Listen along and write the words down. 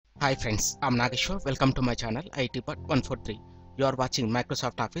Hi friends, I'm Nageshwar. Welcome to my channel ITbot143. You are watching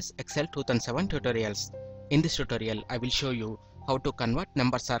Microsoft Office Excel 2007 tutorials. In this tutorial, I will show you how to convert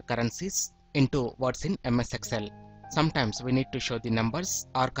numbers or currencies into words in MS Excel. Sometimes we need to show the numbers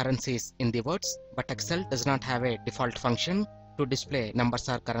or currencies in the words, but Excel does not have a default function to display numbers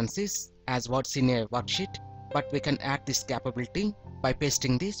or currencies as words in a worksheet, but we can add this capability by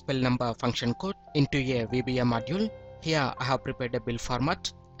pasting the spell number function code into a VBA module. Here I have prepared a bill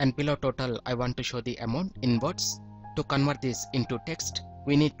format, and below total I want to show the amount in words. To convert this into text,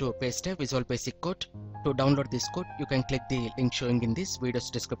 we need to paste a Visual Basic code. To download this code, you can click the link showing in this video's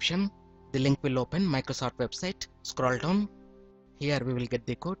description. The link will open Microsoft website. Scroll down. Here we will get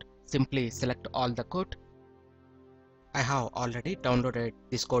the code. Simply select all the code. I have already downloaded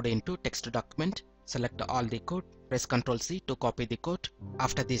this code into text document. Select all the code. Press Ctrl C to copy the code.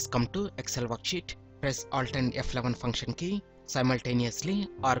 After this, come to Excel worksheet. Press Alt and F11 function key simultaneously,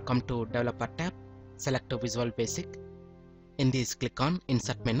 or come to Developer tab, select Visual Basic. In this, click on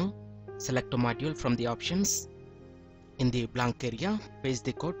Insert menu, select a module from the options. In the blank area, paste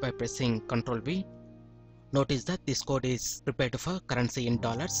the code by pressing Ctrl V. Notice that this code is prepared for currency in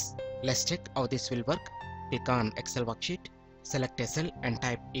dollars. Let's check how this will work. Click on Excel worksheet, select a cell and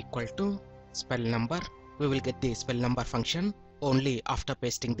type equal to spell number. We will get the spell number function only after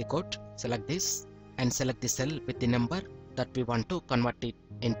pasting the code. Select this and select the cell with the number that we want to convert it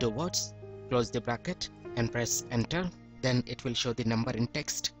into words. Close the bracket and press enter. Then it will show the number in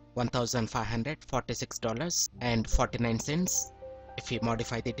text, $1,546.49. If we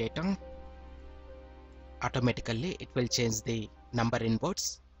modify the data, automatically it will change the number in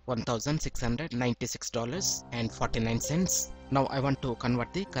words, $1,696.49. Now I want to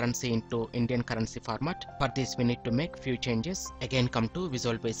convert the currency into Indian currency format. For this we need to make few changes. Again, come to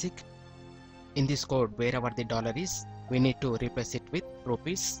Visual Basic. In this code, wherever the dollar is, we need to replace it with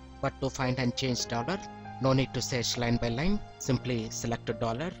rupees. But to find and change dollar, no need to search line by line. Simply select a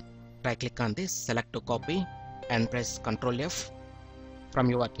dollar, right click on this, select to copy and press Ctrl F from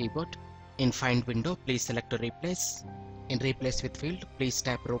your keyboard. In find window, please select to replace. In replace with field, please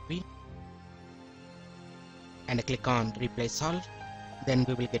type rupee and click on replace all. Then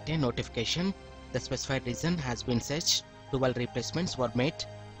we will get a notification. The specified region has been searched. 12 replacements were made.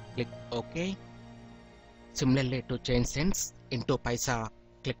 Click OK. Similarly, to change cents into paisa,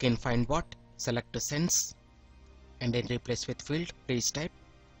 click in find what, select to cents, and in replace with field, please type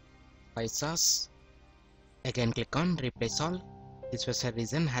paisas. Again, click on replace all. This special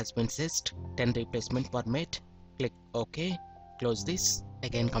region has been searched. 10 replacements were made. Click OK. Close this.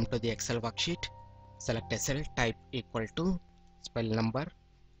 Again, come to the Excel worksheet. Select a cell, type equal to spell number.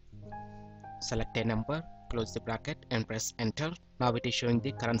 Select a number. Close the bracket and press enter. Now it is showing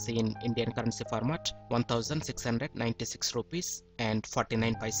the currency in Indian currency format, 1,696 rupees and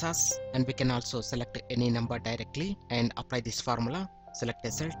 49 paisas. And we can also select any number directly and apply this formula. Select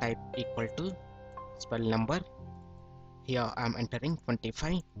a cell, type equal to spell number. Here I am entering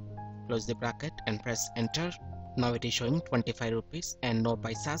 25. Close the bracket and press enter. Now it is showing 25 rupees and no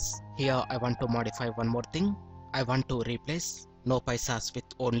paisas. Here I want to modify one more thing. I want to replace no paisas with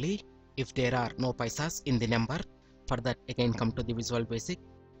only if there are no paisas in the number. For that, again come to the Visual Basic,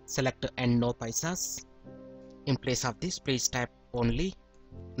 select and no paisas. In place of this, please type only.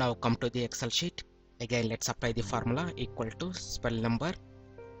 Now come to the Excel sheet. Again, let's apply the formula equal to spell number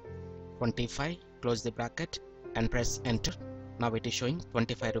 25. Close the bracket and press enter. Now it is showing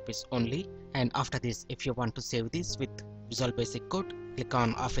 25 rupees only. And after this, if you want to save this with Visual Basic code, click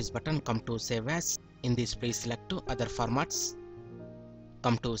on Office button, come to Save As. In this, please select to other formats.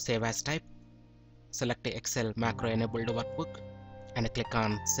 Come to Save As type. Select the Excel macro enabled workbook and click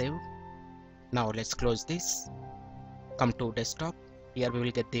on save. Now let's close this. Come to desktop. Here we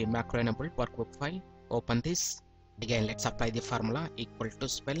will get the macro enabled workbook file. Open this. Again, let's apply the formula equal to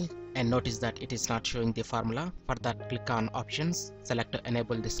spell, and notice that it is not showing the formula. For that, click on options, select to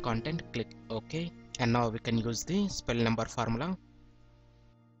enable this content, click OK, and now we can use the spell number formula.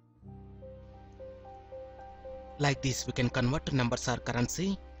 Like this, we can convert numbers or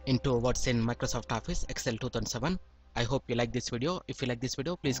currency into words in Microsoft Office Excel 2007. I hope you like this video. If you like this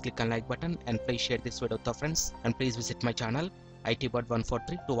video, please click on like button and please share this video with your friends, and please visit my channel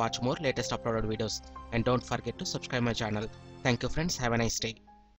ITbot143 to watch more latest uploaded videos, and don't forget to subscribe my channel. Thank you friends, have a nice day.